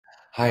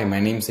Hi, my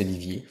name is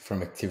Olivier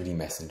from Activity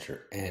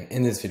Messenger, and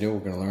in this video, we're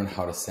going to learn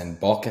how to send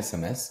bulk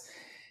SMS,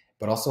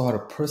 but also how to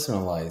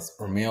personalize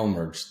or mail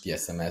merge the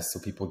SMS so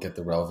people get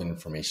the relevant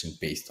information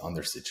based on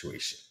their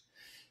situation.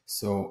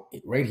 So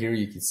right here,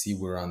 you can see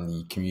we're on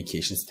the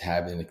communications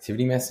tab in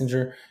Activity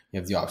Messenger. You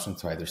have the option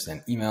to either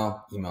send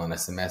email and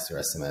SMS, or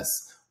SMS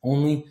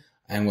only,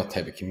 and what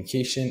type of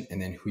communication,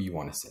 and then who you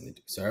want to send it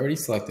to. So I already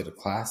selected a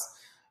class.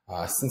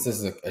 Since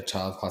this is a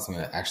child class, I'm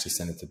going to actually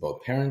send it to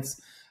both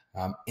parents.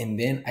 And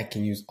then I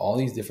can use all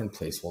these different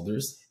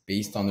placeholders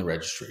based on the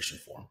registration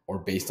form or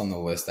based on the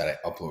list that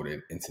I uploaded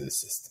into the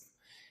system.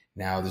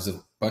 Now, there's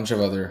a bunch of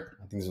other,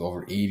 I think there's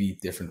over 80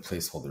 different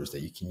placeholders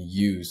that you can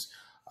use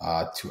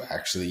to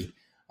actually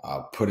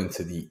put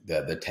into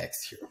the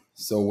text here.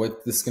 So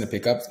what this is going to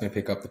pick up, it's going to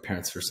pick up the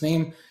parent's first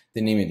name,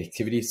 the name of the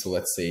activity. So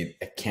let's say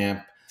a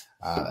camp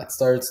that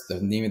starts, the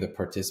name of the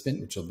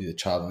participant, which will be the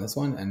child in this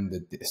one, and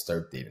the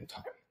start date and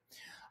time.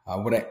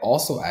 What I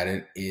also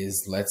added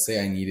is, let's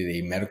say I needed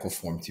a medical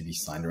form to be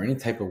signed or any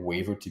type of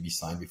waiver to be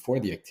signed before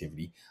the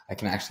activity. I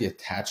can actually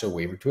attach a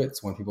waiver to it.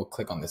 So when people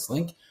click on this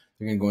link,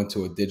 they're going to go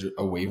into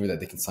a waiver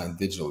that they can sign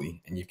digitally,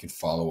 and you can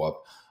follow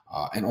up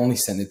and only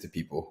send it to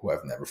people who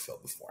have never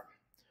filled the form.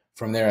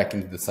 From there, I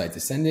can decide to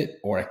send it,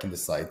 or I can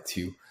decide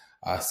to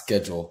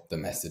schedule the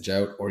message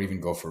out, or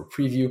even go for a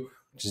preview,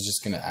 which is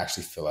just going to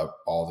actually fill out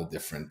all the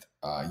different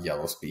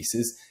yellow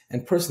spaces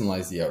and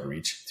personalize the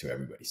outreach to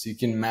everybody. So you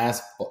can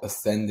mass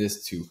send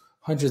this to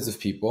hundreds of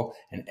people,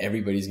 and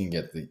everybody's going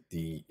to get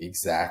the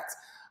exact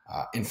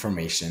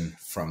information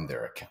from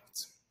their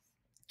accounts.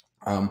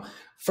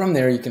 From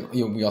there,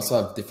 we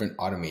also have different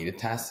automated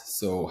tasks.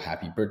 So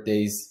happy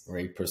birthdays,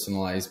 right?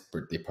 Personalized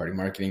birthday party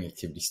marketing,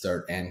 activity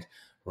start, and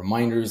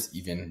reminders,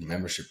 even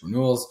membership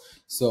renewals.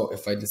 So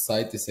if I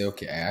decide to say,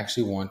 okay, I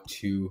actually want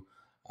to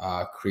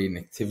create an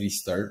activity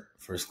start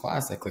first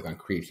class, I click on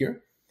create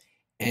here.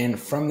 And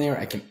from there,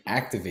 I can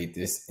activate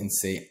this and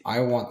say, I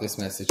want this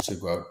message to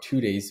go out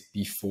 2 days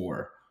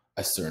before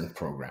a certain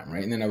program,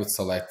 right? And then I would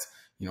select,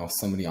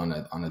 somebody in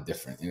a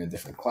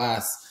different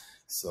class.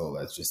 So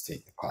let's just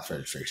take the class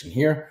registration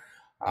here.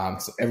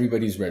 So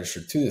everybody who's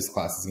registered to this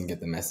class is going to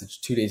get the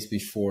message 2 days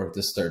before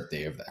the start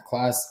day of that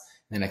class.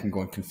 Then I can go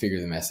and configure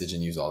the message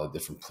and use all the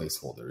different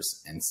placeholders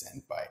and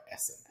send by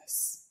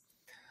SMS.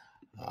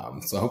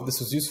 So I hope this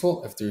was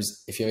useful.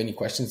 If you have any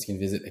questions, you can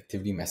visit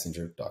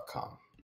activitymessenger.com.